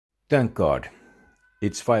Thank God,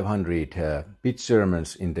 it's 500 pitch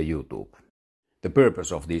sermons in the YouTube. The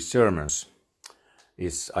purpose of these sermons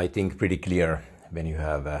is, I think, pretty clear when you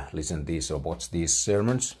have listened to these or watched these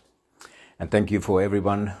sermons. And thank you for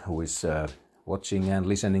everyone who is watching and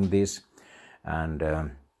listening this. And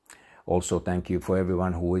also thank you for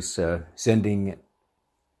everyone who is sending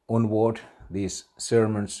onward these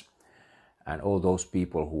sermons, and all those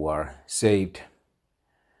people who are saved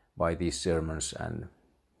by these sermons and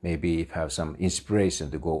maybe have some inspiration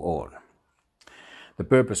to go on. The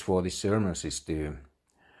purpose for these sermons is to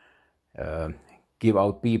give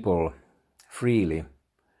out people freely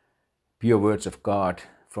pure words of God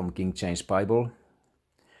from King James Bible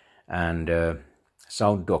and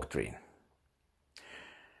sound doctrine.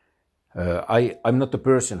 I'm not the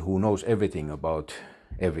person who knows everything about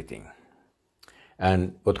everything.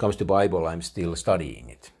 And what comes to Bible, I'm still studying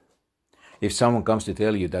it. If someone comes to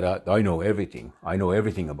tell you that I know everything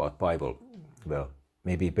about Bible, well,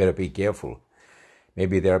 maybe better be careful.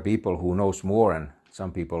 Maybe there are people who knows more and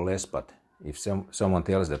some people less, but if someone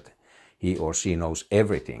tells that he or she knows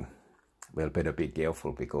everything, well, better be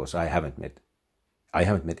careful, because I haven't met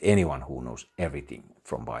anyone who knows everything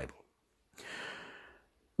from Bible.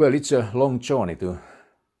 Well, it's a long journey to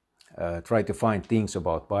try to find things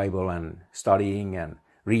about Bible and studying and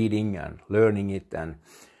reading and learning it. And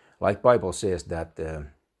like Bible says that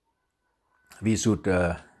we should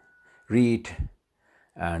read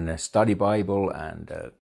and study Bible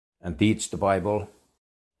and teach the Bible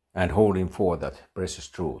and hold him for that precious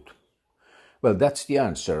truth. Well, that's the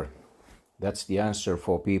answer. That's the answer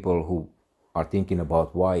for people who are thinking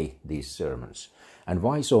about why these sermons and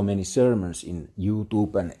why so many sermons in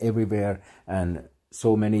YouTube and everywhere, and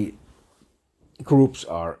so many groups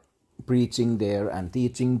are preaching there and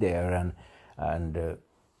teaching there and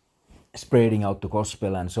spreading out the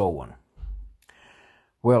gospel and so on.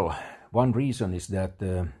 Well, one reason is that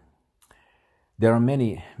there are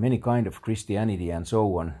many kind of Christianity and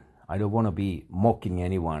so on. I don't want to be mocking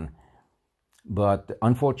anyone, but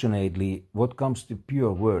unfortunately, what comes to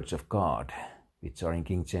pure words of God, which are in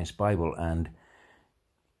King James Bible, and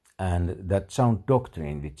that sound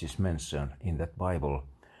doctrine which is mentioned in that Bible,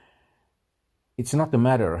 it's not a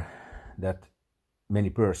matter that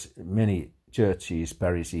many churches,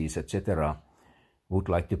 parishes, etc. would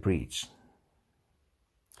like to preach.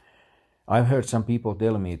 I've heard some people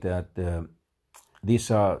tell me that these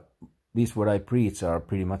what I preach are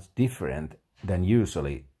pretty much different than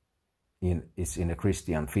usually is in a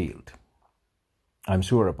Christian field. I'm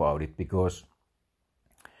sure about it, because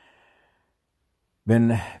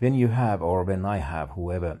when you have, or when I have,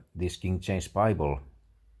 whoever, this King James Bible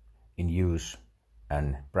in use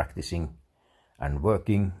and practicing and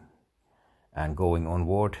working and going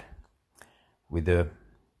onward with the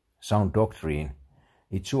sound doctrine,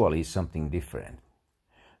 it surely is something different.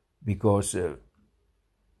 Because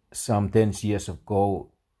some 10 years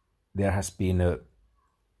ago there has been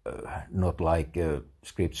not like a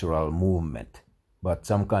scriptural movement, but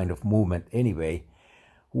some kind of movement anyway,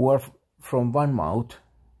 who are from one mouth,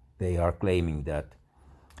 they are claiming that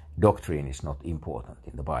doctrine is not important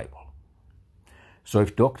in the Bible. So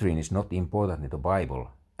if doctrine is not important in the Bible,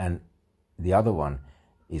 and the other one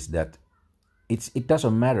is that it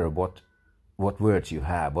doesn't matter what words you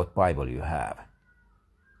have, what Bible you have.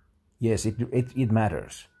 Yes, it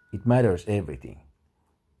matters. It matters everything.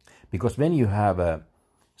 Because when you have a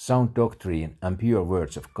sound doctrine and pure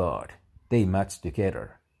words of God, they match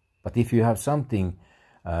together. But if you have something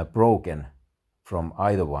broken from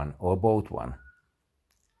either one or both one,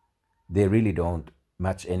 they really don't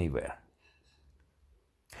match anywhere.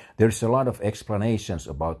 There's a lot of explanations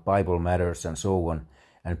about Bible matters and so on,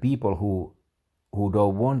 and people who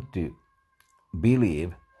don't want to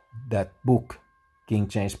believe that book, King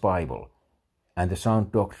James Bible, and the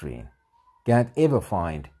sound doctrine can't ever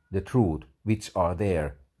find the truth which are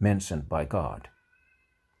there mentioned by God.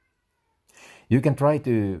 You can try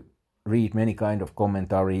to read many kind of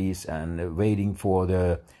commentaries and waiting for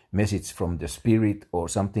the message from the Spirit or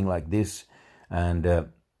something like this, and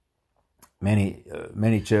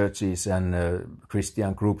many churches and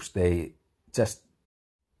Christian groups, they just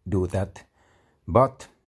do that. But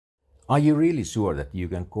are you really sure that you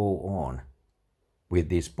can go on with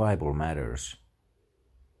these Bible matters,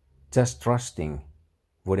 just trusting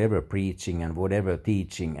whatever preaching and whatever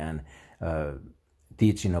teaching and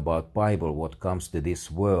teaching about Bible, what comes to this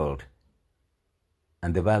world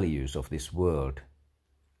and the values of this world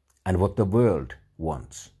and what the world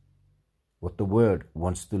wants, what the world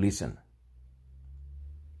wants to listen?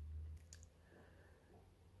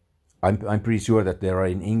 I'm pretty sure that there are,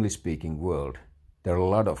 in English-speaking world, there are a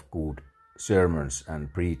lot of good sermons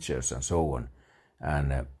and preachers and so on,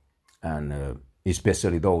 and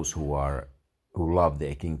especially those who love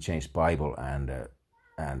the King James Bible and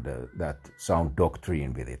that sound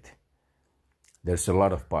doctrine with it. There's a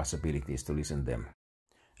lot of possibilities to listen to them,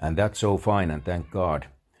 and that's so fine, and thank God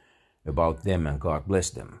about them, and God bless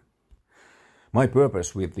them. My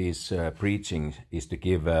purpose with this preaching is to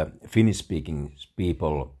give Finnish-speaking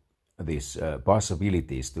people these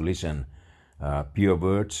possibilities to listen pure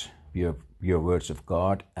words of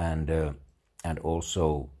God, and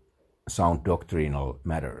also sound doctrinal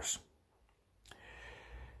matters.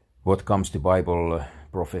 What comes to Bible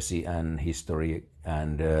prophecy and history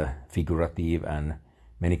and figurative and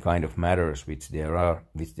many kind of matters which there are,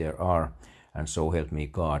 and so help me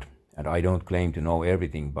God. And I don't claim to know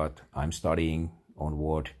everything, but I'm studying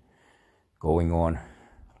onward, going on,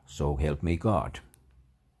 so help me God.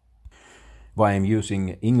 Why I'm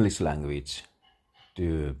using English language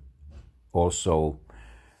to also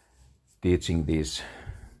teaching this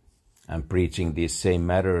and preaching these same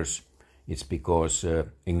matters, it's because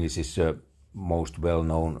English is the most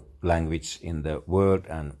well-known language in the world,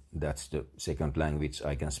 and that's the second language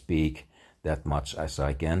I can speak that much as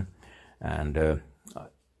I can. And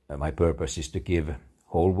my purpose is to give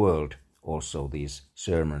whole world also these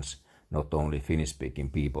sermons, not only Finnish-speaking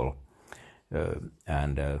people,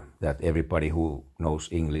 and that everybody who knows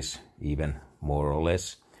English, even more or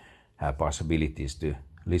less, have possibilities to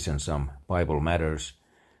listen some Bible matters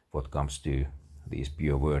what comes to these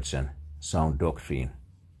pure words and sound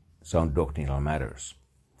doctrinal matters.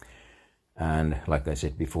 And like I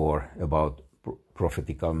said before, about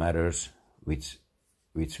prophetical matters which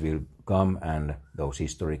will come, and those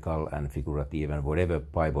historical and figurative and whatever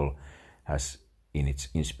Bible has in its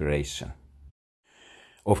inspiration.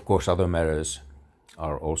 Of course, other matters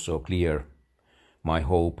are also clear. My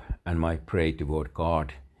hope and my prayer toward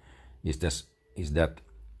God is that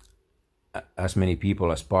as many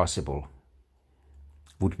people as possible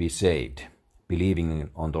would be saved, believing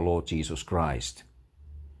on the Lord Jesus Christ,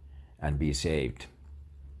 and be saved,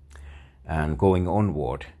 and going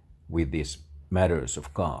onward with these matters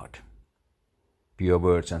of God, pure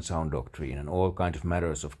words and sound doctrine, and all kinds of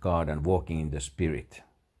matters of God, and walking in the Spirit,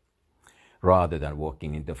 rather than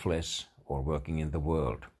walking in the flesh or working in the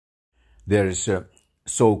world. There is a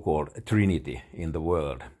so-called Trinity in the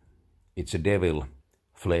world. It's a devil,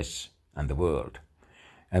 flesh, and the world.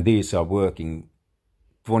 And these are working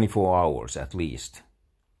 24 hours at least,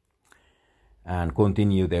 and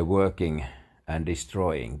continue their working and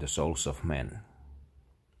destroying the souls of men.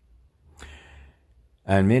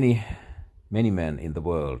 And many men in the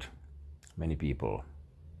world, many people,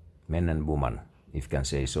 men and women, if can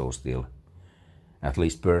say so still, at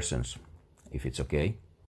least persons, if it's okay,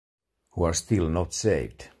 who are still not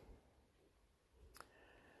saved.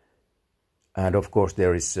 And of course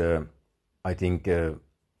there is, I think,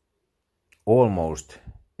 almost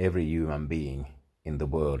every human being in the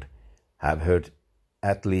world have heard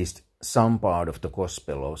at least some part of the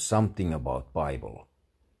gospel or something about Bible.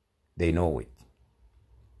 They know it.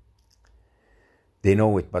 They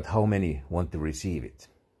know it, but how many want to receive it?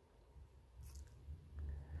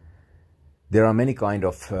 There are many kind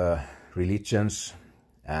of religions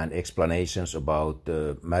and explanations about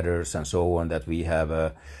matters and so on, that we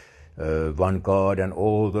have one God and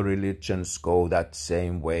all the religions go that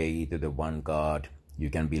same way to the one God. You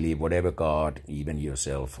can believe whatever God, even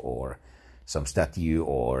yourself, or some statue,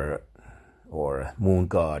 or moon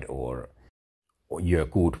god, or your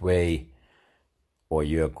good way, or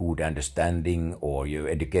your good understanding, or your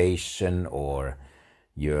education, or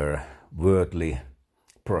your worldly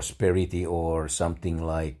prosperity, or something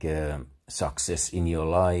like success in your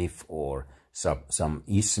life, or some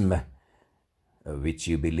ism which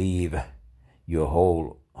you believe your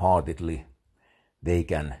wholeheartedly. They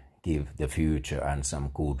can give the future and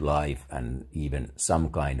some good life, and even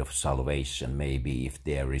some kind of salvation, maybe, if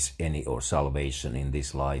there is any, or salvation in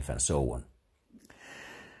this life, and so on.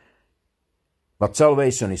 But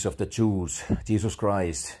salvation is of the Jews. Jesus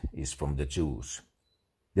Christ is from the Jews.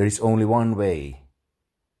 There is only one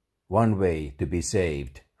way to be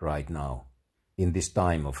saved right now, in this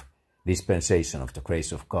time of dispensation of the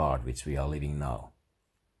grace of God which we are living now.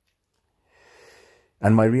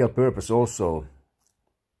 And my real purpose also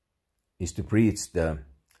is to preach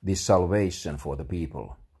this salvation for the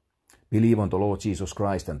people. Believe on the Lord Jesus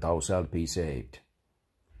Christ and thou shalt be saved.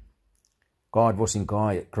 God was in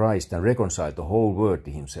Christ and reconciled the whole world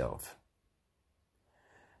to himself.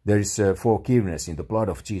 There is forgiveness in the blood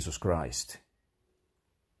of Jesus Christ.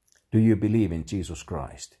 Do you believe in Jesus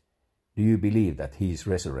Christ? Do you believe that he is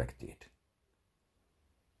resurrected?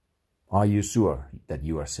 Are you sure that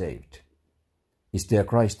you are saved? Is there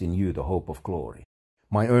Christ in you, the hope of glory?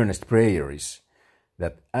 My earnest prayer is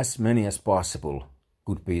that as many as possible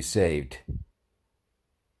could be saved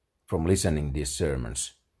from listening these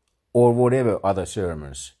sermons, or whatever other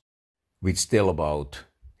sermons which tell about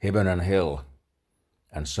heaven and hell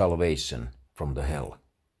and salvation from the hell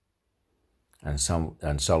and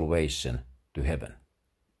salvation to heaven,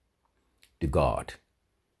 to God,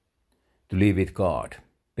 to live with God.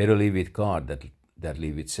 Better live with God than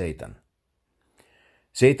live with Satan.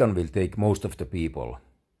 Satan will take most of the people.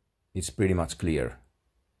 It's pretty much clear.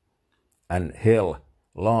 And hell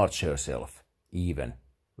large herself even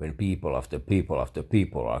when people after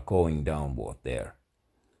people are going downward there.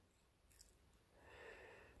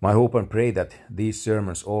 I hope and pray that these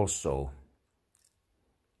sermons also,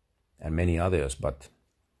 and many others, but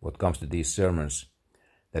what comes to these sermons,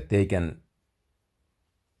 that they can,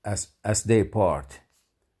 as their part,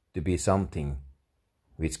 to be something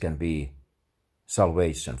which can be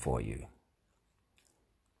salvation for you.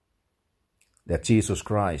 That Jesus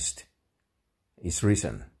Christ is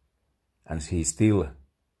risen and he still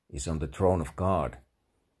is on the throne of God,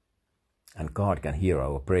 and God can hear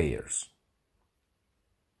our prayers.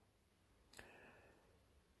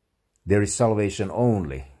 There is salvation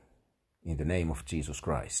only in the name of Jesus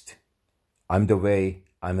Christ. I'm the way,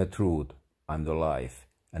 I'm the truth, I'm the life,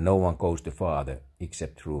 and no one goes to the Father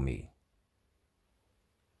except through me.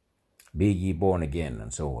 Be ye born again,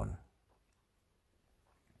 and so on.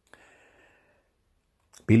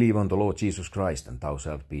 Believe on the Lord Jesus Christ, and thou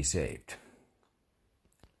shalt be saved.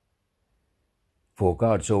 For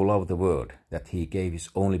God so loved the world, that he gave his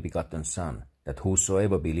only begotten Son, that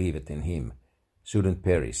whosoever believeth in him shouldn't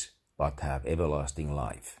perish, but have everlasting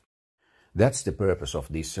life. That's the purpose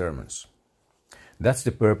of these sermons. That's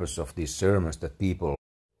the purpose of these sermons, that people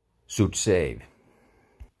should save.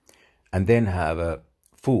 And then have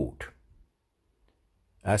food.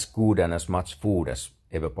 As good and as much food as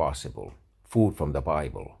ever possible. Food from the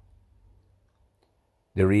Bible.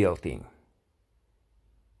 The real thing.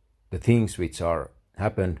 The things which are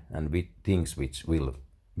happened and things which will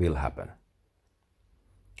happen.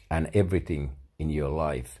 And everything in your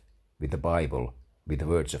life with the Bible, with the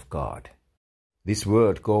words of God. This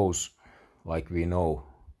word goes, like we know,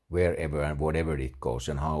 wherever and whatever it goes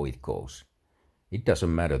and how it goes. It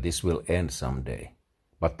doesn't matter, this will end someday.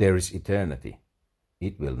 But there is eternity.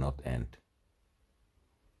 It will not end.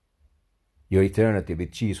 Your eternity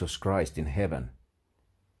with Jesus Christ in heaven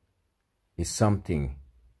is something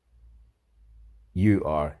you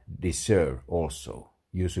deserve also.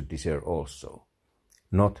 You should deserve also.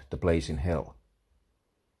 Not the place in hell.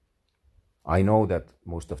 I know that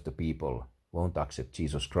most of the people won't accept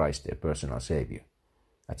Jesus Christ, their personal Savior.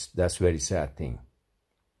 That's a very sad thing.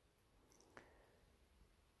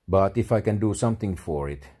 But if I can do something for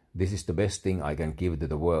it, this is the best thing I can give to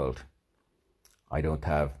the world. I don't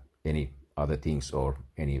have any other things or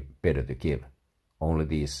any better to give. Only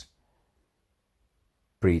these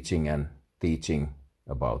preaching and teaching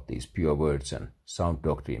about these pure words and sound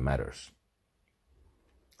doctrine matters.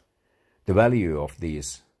 The value of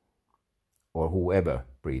these, or whoever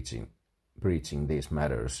preaching these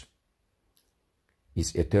matters,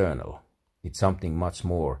 is eternal. It's something much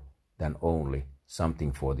more than only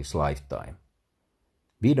something for this lifetime.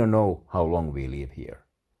 We don't know how long we live here.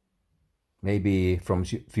 Maybe from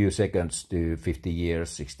few seconds to 50 years,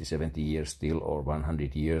 60, 70 years still, or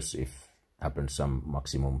 100 years if happens some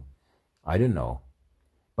maximum. I don't know.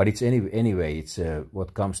 But it's anyway, it's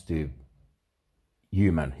what comes to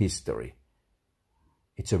human history.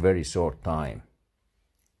 It's a very short time,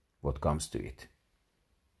 what comes to it.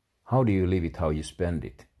 How do you live it, how you spend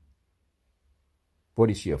it?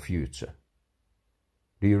 What is your future?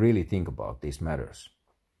 Do you really think about these matters?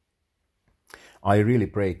 I really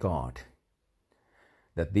pray God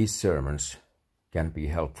that these sermons can be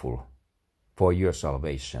helpful for your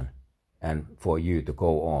salvation and for you to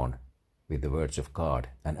go on with the words of God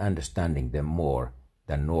and understanding them more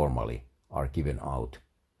than normally are given out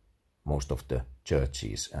most of the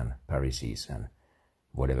churches and parishes and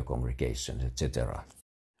whatever congregations, etc.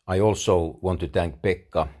 I also want to thank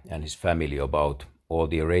Pekka and his family about all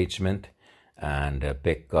the arrangement, and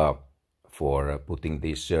Pekka for putting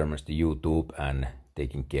these sermons to YouTube and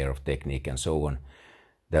taking care of technique and so on.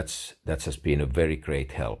 That has been a very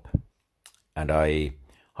great help. And I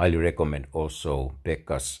highly recommend also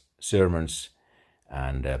Pekka's sermons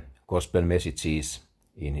and gospel messages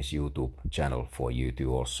in his YouTube channel for you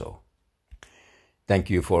too also. Thank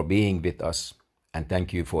you for being with us, and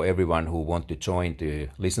thank you for everyone who want to join to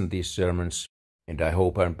listen to these sermons. And I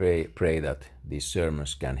hope and pray that these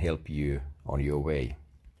sermons can help you on your way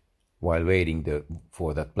while waiting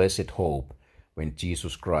for that blessed hope when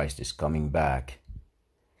Jesus Christ is coming back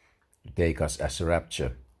to take us as a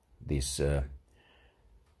rapture, this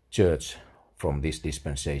church from this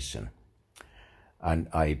dispensation. And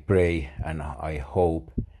I pray and I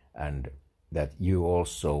hope and that you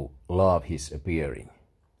also love his appearing.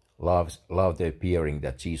 Love the appearing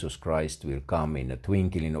that Jesus Christ will come in a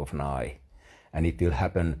twinkling of an eye. And it will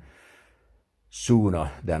happen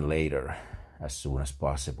sooner than later, as soon as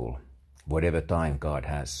possible, whatever time God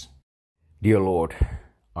has. Dear Lord,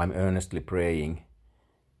 I'm earnestly praying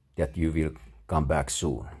that you will come back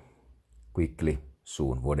soon, quickly,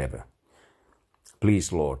 soon, whatever.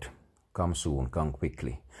 Please, Lord, come soon, come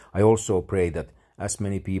quickly. I also pray that as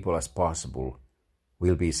many people as possible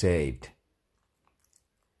will be saved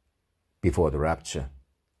before the rapture,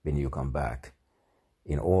 when you come back.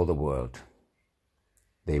 In all the world,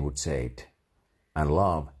 they would saved and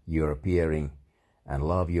love your appearing and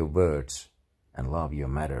love your words and love your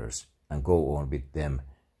matters and go on with them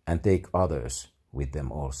and take others with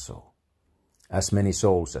them also. As many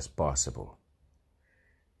souls as possible.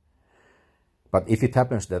 But if it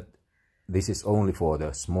happens that this is only for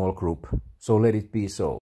the small group, so let it be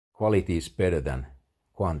so. Quality is better than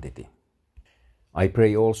quantity. I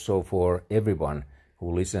pray also for everyone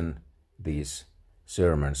who listen these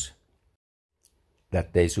sermons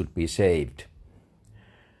that they should be saved,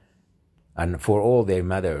 and for all their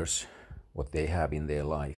matters, what they have in their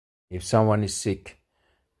life. If someone is sick,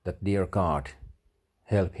 that dear God,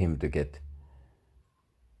 help him to get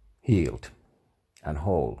healed and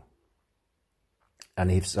whole. And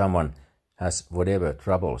if someone has whatever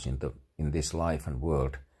troubles in this life and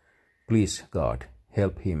world, please God,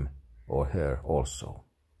 help him or her also.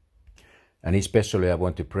 And especially I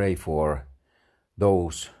want to pray for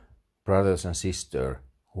those brothers and sisters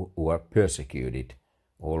who are persecuted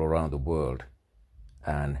all around the world,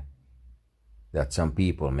 and that some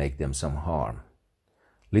people make them some harm.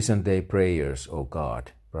 Listen their prayers, O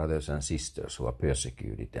God, brothers and sisters who are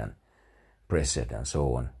persecuted and pressed and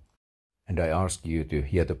so on. And I ask you to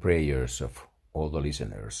hear the prayers of all the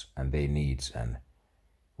listeners and their needs and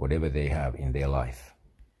whatever they have in their life.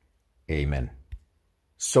 Amen.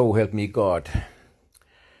 So help me God,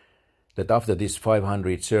 that after these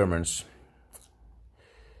 500 sermons,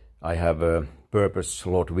 I have a purpose,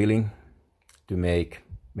 Lord willing, to make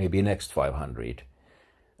maybe next 500.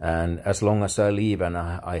 And as long as I live and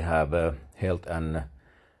I have health and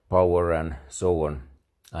power and so on,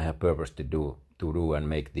 I have purpose to do and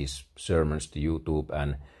make these sermons to YouTube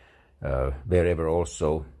and wherever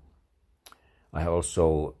also. I have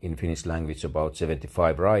also in Finnish language about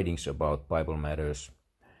 75 writings about Bible matters.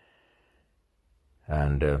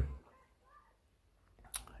 And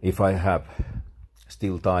if I have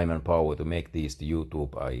still time and power to make these to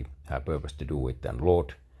YouTube, I have purpose to do it, and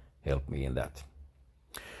Lord, help me in that.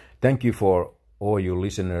 Thank you for all you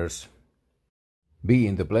listeners. Be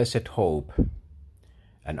in the blessed hope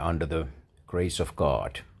and under the grace of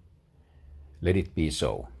God. Let it be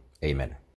so. Amen.